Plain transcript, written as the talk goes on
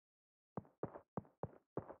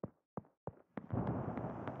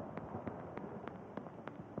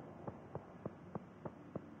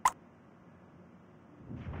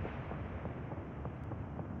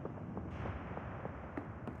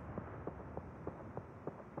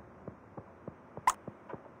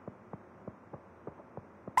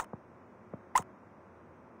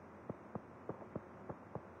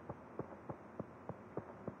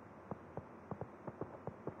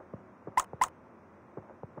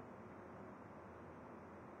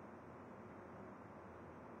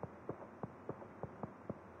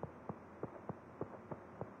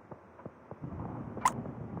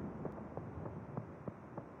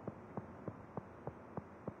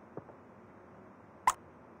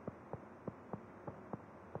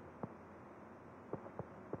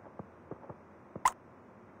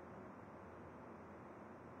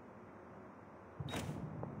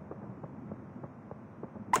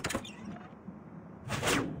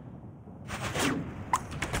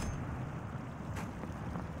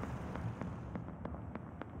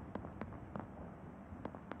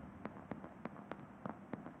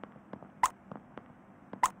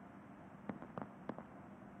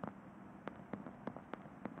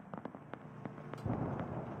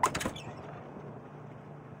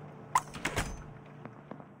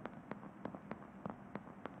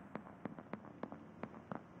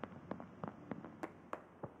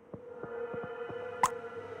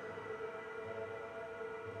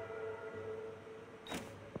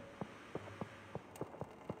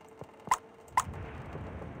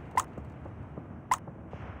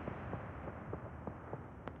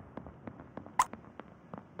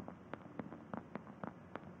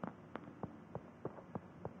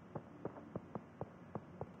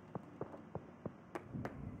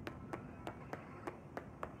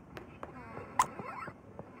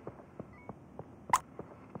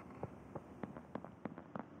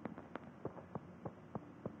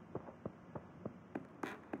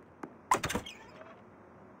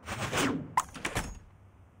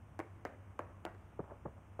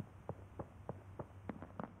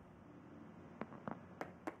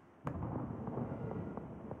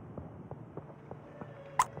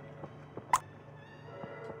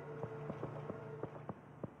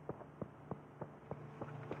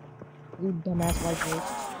You dumbass white bitch.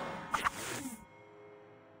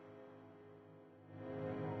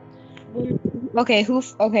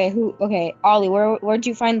 Okay, okay, Ollie, where'd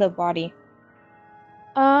you find the body?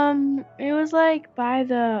 It was like by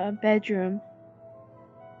the bedroom.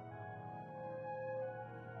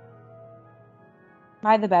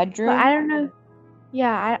 By the But bedroom? I don't know.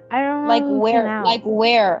 Yeah, I don't Like know who came where? out. Like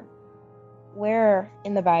where? Where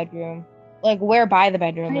in the bedroom? Like where by the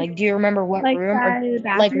bedroom? Like, do you remember what Like room, or by the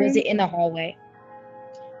like was bathroom. it in the hallway?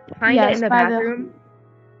 Kinda in Yes, the by the. bathroom?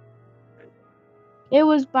 It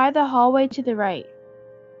was by the hallway to the right.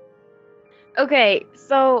 Okay,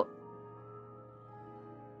 so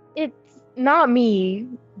it's not me,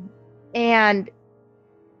 and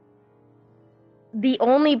the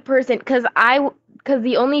only person, because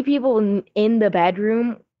the only people in the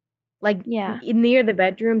bedroom, like Yeah. near the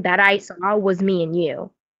bedroom that I saw was me and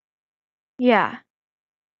you. Yeah.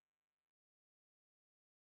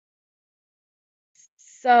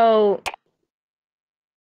 So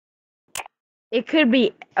it could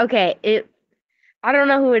be okay. I don't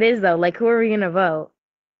know who it is though. Like, who are we gonna vote?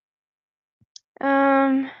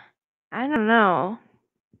 I don't know.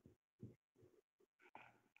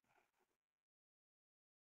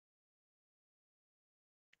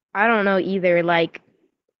 I don't know either. Like,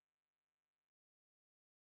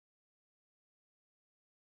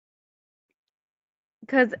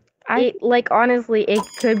 because I it, like, honestly, it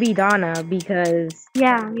could be Donna because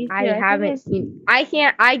Yeah, me too. I I think haven't it's seen. I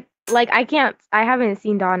can't. I can't. I haven't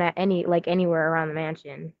seen Donna anywhere around the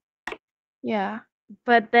mansion. yeah.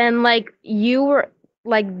 But then, like, you were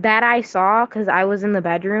like that I saw because I was in the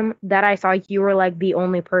bedroom. That I saw you were like the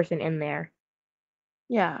only person in there.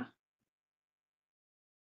 Yeah.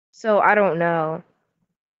 So I don't know,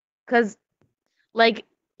 because like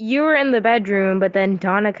you were in the bedroom, but then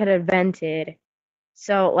Donna could have vented.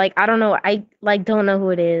 So like I don't know. I like don't know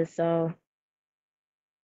who it is. So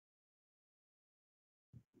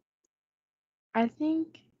I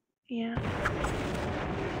think yeah.